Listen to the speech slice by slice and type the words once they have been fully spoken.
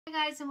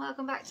Hi guys, and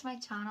welcome back to my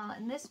channel.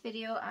 In this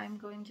video I'm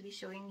going to be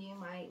showing you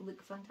my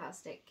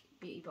Lookfantastic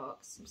beauty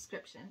box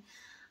subscription.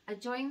 I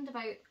joined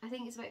I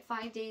think it's about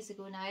 5 days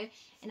ago now,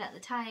 and at the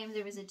time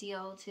there was a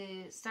deal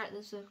to start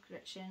the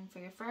subscription for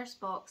your first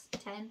box,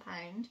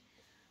 £10,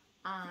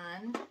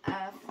 and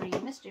a free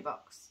mystery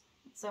box.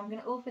 So I'm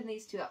going to open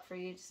these two up for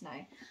you just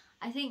now.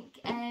 I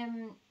think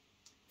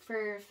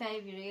for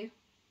February,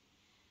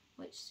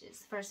 which is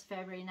the 1st of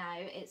February now,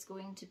 it's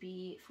going to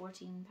be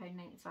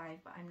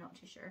 £14.95, but I'm not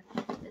too sure.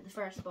 But the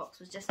first box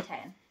was just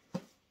 10.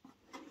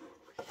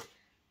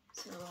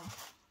 So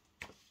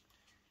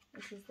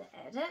this is the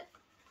edit.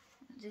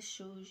 It just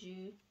shows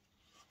you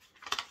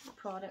the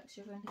products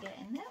you're going to get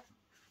in it.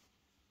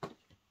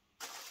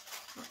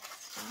 Let's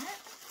start.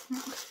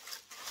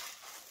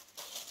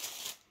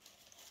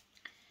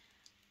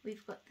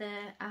 We've got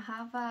the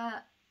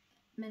Ahava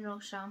mineral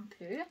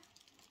shampoo.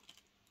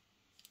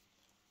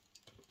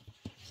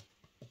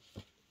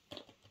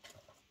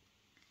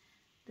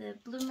 The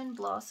Bloom and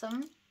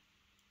Blossom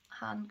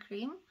hand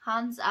cream,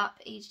 hands up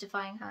age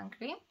defying hand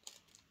cream.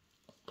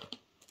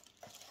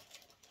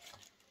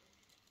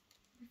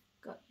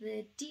 We've got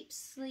the Deep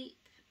Sleep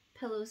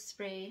pillow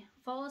spray,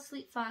 fall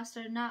asleep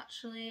faster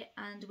naturally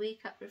and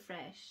wake up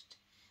refreshed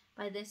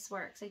by This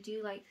Works. I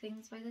do like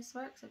things by This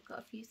Works. I've got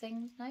a few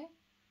things now.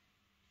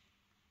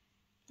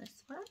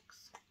 This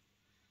Works.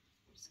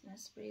 I'm just going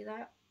to spray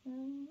that.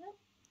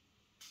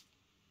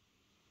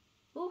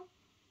 Oh,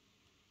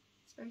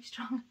 it's very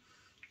strong.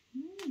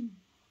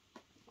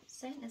 What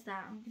scent is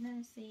that? I'm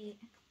gonna say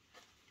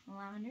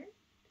lavender,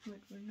 but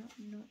we're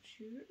not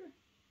sure.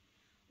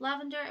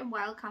 Lavender and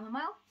wild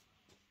chamomile.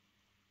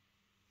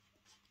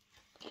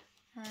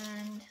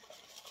 And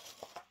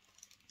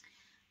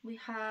we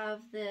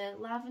have the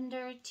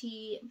Lavender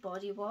Tea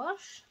Body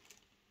Wash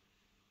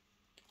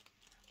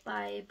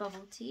by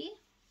Bubble Tea.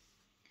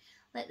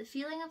 Let the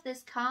feeling of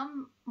this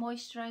calm,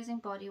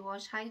 moisturising body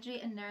wash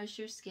hydrate and nourish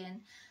your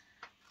skin.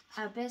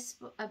 A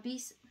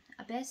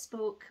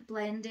bespoke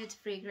blended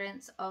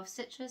fragrance of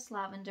citrus,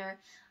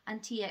 lavender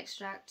and tea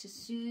extract to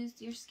soothe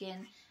your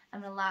skin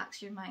and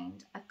relax your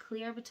mind. A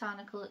clear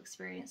botanical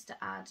experience to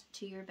add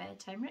to your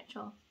bedtime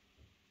ritual.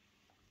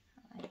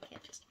 I like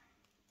it.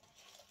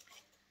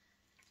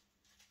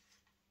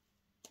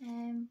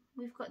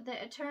 We've got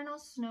the Eternal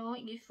Snow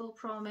Youthful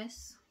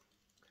Promise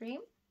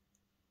cream,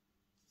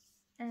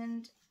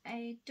 and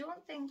I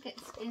don't think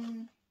it's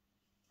in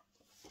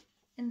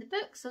the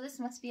book, so this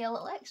must be a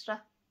little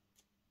extra.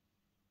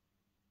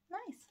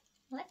 Nice,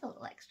 I like a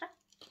little extra.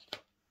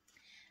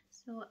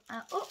 So,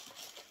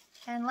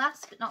 and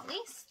last but not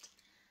least,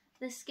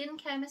 the Skin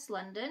Chemist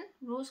London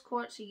Rose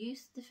Quartz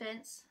Youth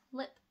Defense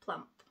Lip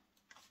Plump.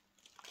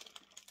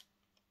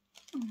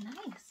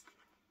 Nice.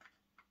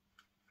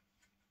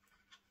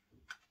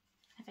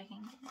 If I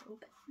can get it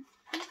open.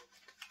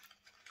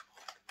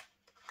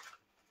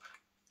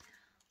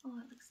 Oh,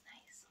 it looks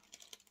nice.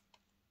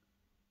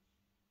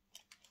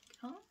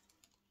 Go.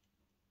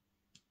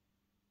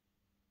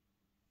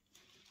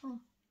 Oh,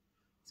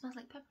 it smells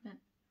like peppermint.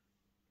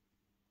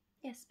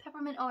 Yes,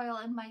 peppermint oil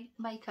and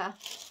mica.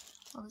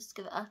 I'll just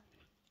give it a...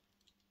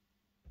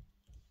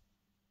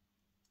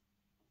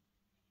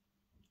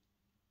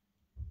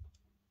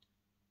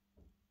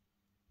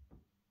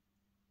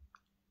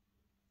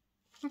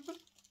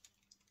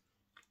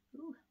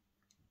 Ooh.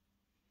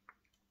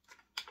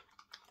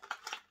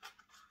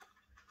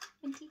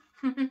 Minty.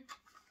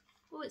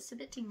 Oh, it's a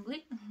bit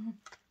tingly.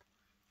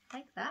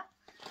 Like that.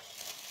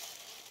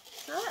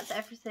 So that's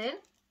everything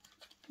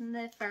in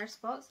the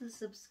first box, the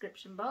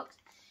subscription box.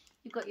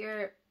 You've got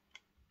your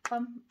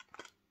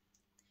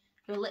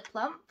lip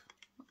plump,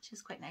 which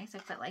is quite nice. I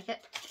quite like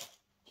it.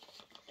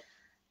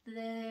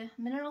 The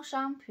mineral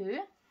shampoo,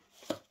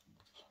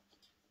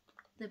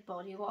 the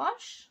body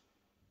wash.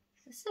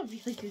 This is a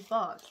really good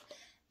box.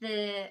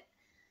 The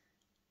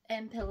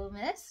pillow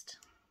mist.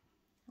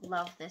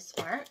 Love This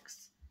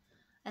Works.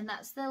 And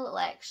that's the little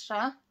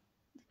extra,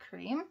 the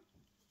cream.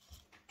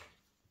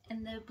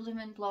 And the Bloom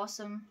and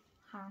Blossom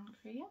hand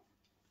cream.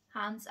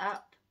 Hands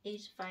up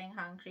age defying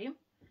hand cream.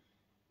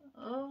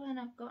 Oh, and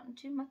I've gotten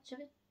too much of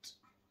it.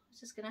 I was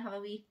just gonna have a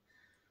wee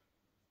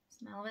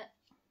smell of it.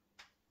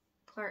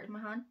 Clear it in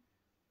my hand.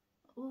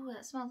 Oh,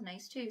 that smells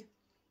nice too.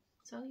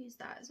 So I'll use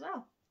that as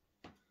well.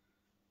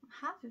 I'm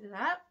happy with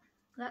that.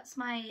 That's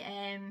my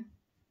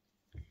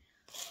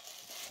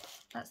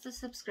that's the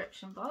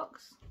subscription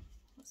box.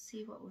 Let's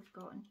see what we've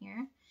got in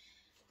here.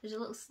 There's a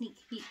little sneak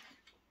peek.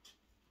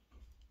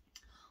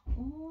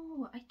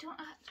 Oh, I don't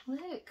have to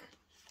look.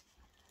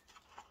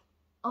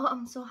 Oh,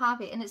 I'm so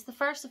happy. And it's the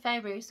 1st of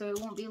February, so it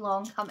won't be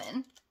long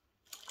coming.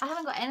 I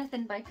haven't got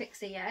anything by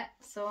Pixie yet,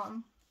 so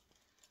I'm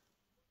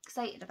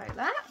excited about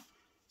that.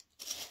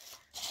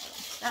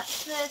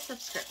 That's the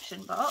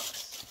subscription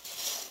box.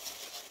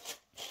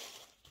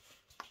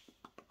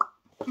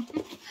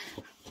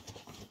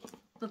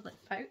 The lip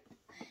out.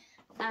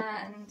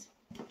 And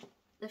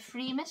the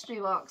free mystery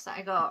box that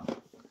I got.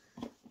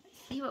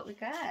 Let's see what we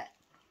got.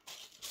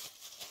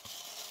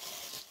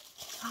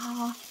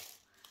 Oh,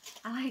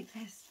 I like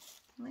this.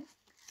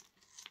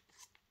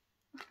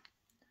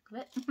 of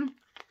it.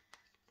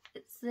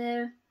 It's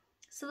the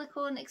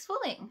silicone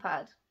exfoliating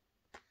pad,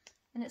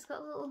 and it's got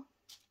a little,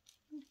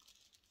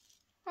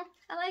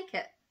 I like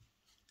it,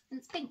 and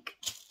it's pink.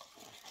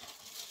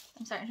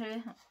 I'm starting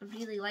to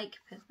really like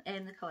the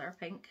colour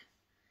pink.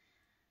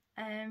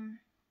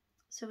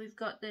 So we've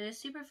got the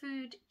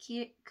Superfood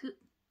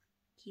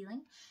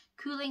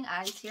Cooling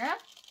Eye Serum,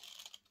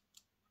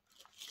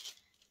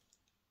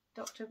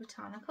 Dr.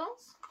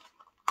 Botanicals.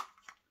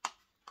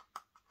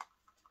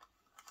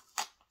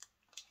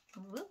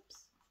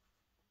 Whoops.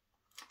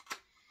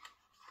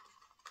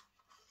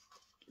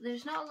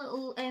 There's not a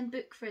little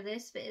book for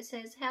this, but it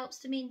says helps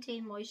to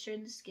maintain moisture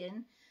in the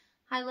skin,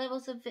 high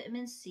levels of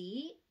vitamin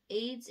C,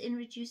 aids in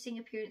reducing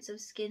appearance of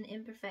skin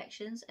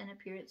imperfections and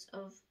appearance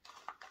of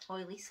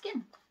oily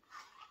skin.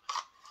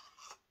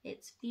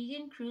 It's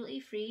vegan,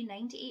 cruelty-free,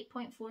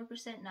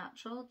 98.4%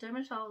 natural,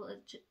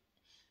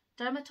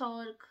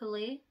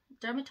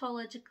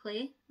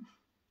 dermatologically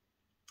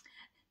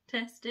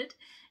tested,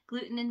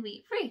 gluten and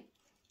wheat free.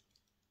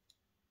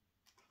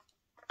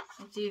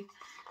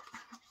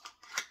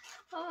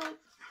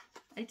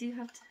 I do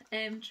have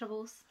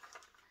troubles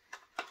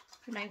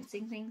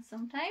pronouncing things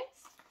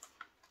sometimes.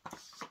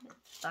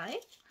 It's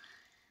fine.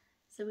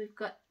 So we've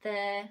got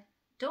the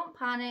Don't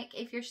Panic,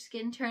 if your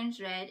skin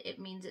turns red, it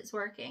means it's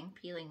working,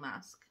 peeling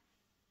mask.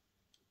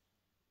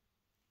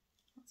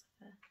 That's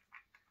a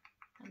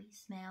funny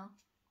smell.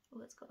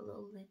 Oh, it's got a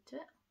little lid to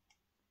it.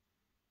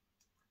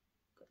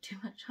 Got too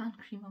much hand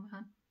cream on my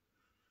hand.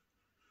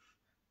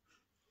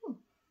 Ooh.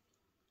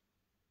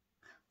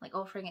 Like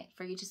offering it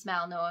for you to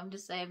smell. No, I'm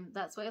just saying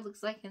that's what it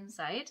looks like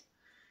inside.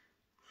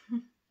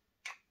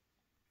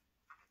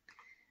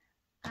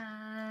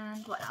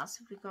 And what else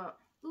have we got?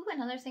 Ooh,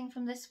 another thing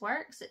from This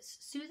Works. It's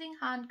soothing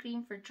hand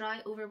cream for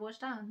dry,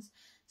 overwashed hands.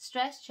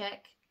 Stress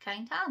check,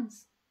 kind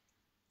hands.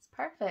 It's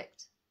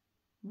perfect.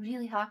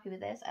 Really happy with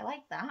this. I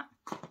like that.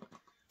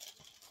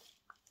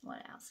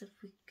 What else have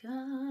we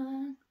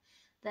got?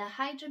 The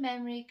Hydra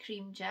Memory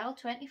Cream Gel,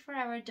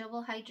 24-hour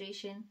double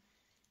hydration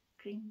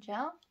cream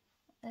gel.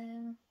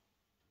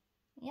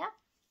 Yeah.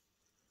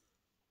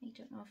 I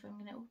don't know if I'm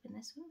going to open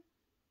this one.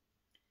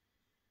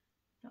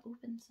 I'm going to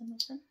open some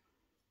of them.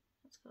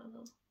 It's got a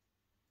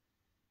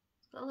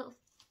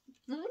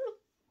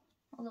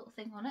little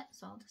thing on it,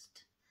 so I'll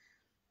just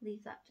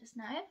leave that just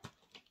now.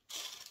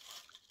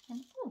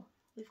 And oh,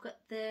 we've got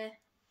the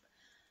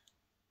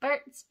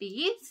Burt's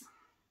Bees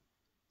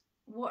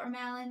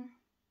Watermelon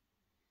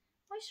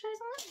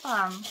Moisturising Lip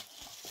Balm.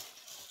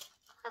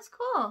 That's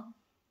cool.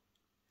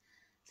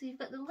 So you've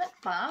got the lip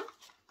balm,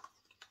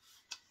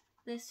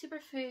 the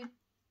Superfood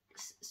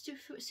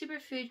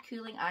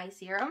Cooling Eye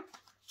Serum,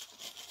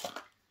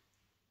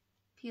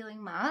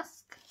 peeling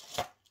mask.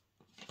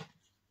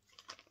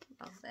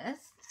 Love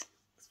this.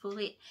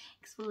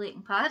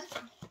 Exfoliating pad.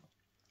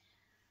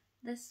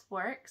 This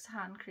Works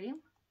hand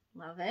cream.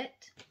 Love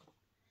it.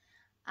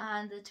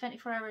 And the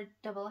 24-hour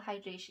double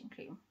hydration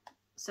cream.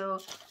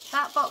 So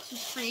that box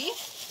was free.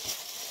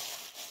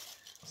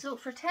 So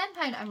for £10,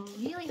 I'm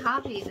really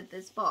happy with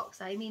this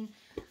box. I mean,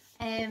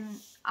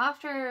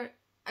 after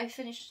I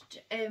finished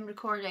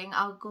recording,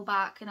 I'll go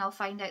back and I'll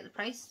find out the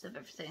prices of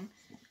everything.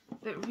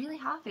 But really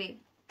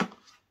happy.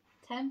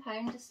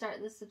 £10 to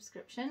start this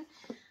subscription.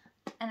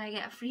 And I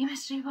get a free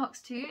mystery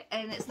box too.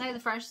 And it's now the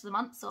 1st of the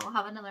month, so I'll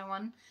have another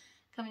one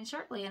coming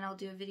shortly. And I'll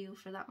do a video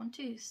for that one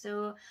too.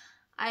 So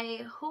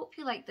I hope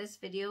you like this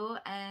video.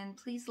 And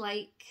please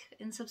like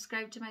and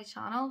subscribe to my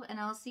channel. And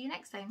I'll see you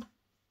next time.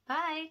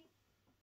 Bye!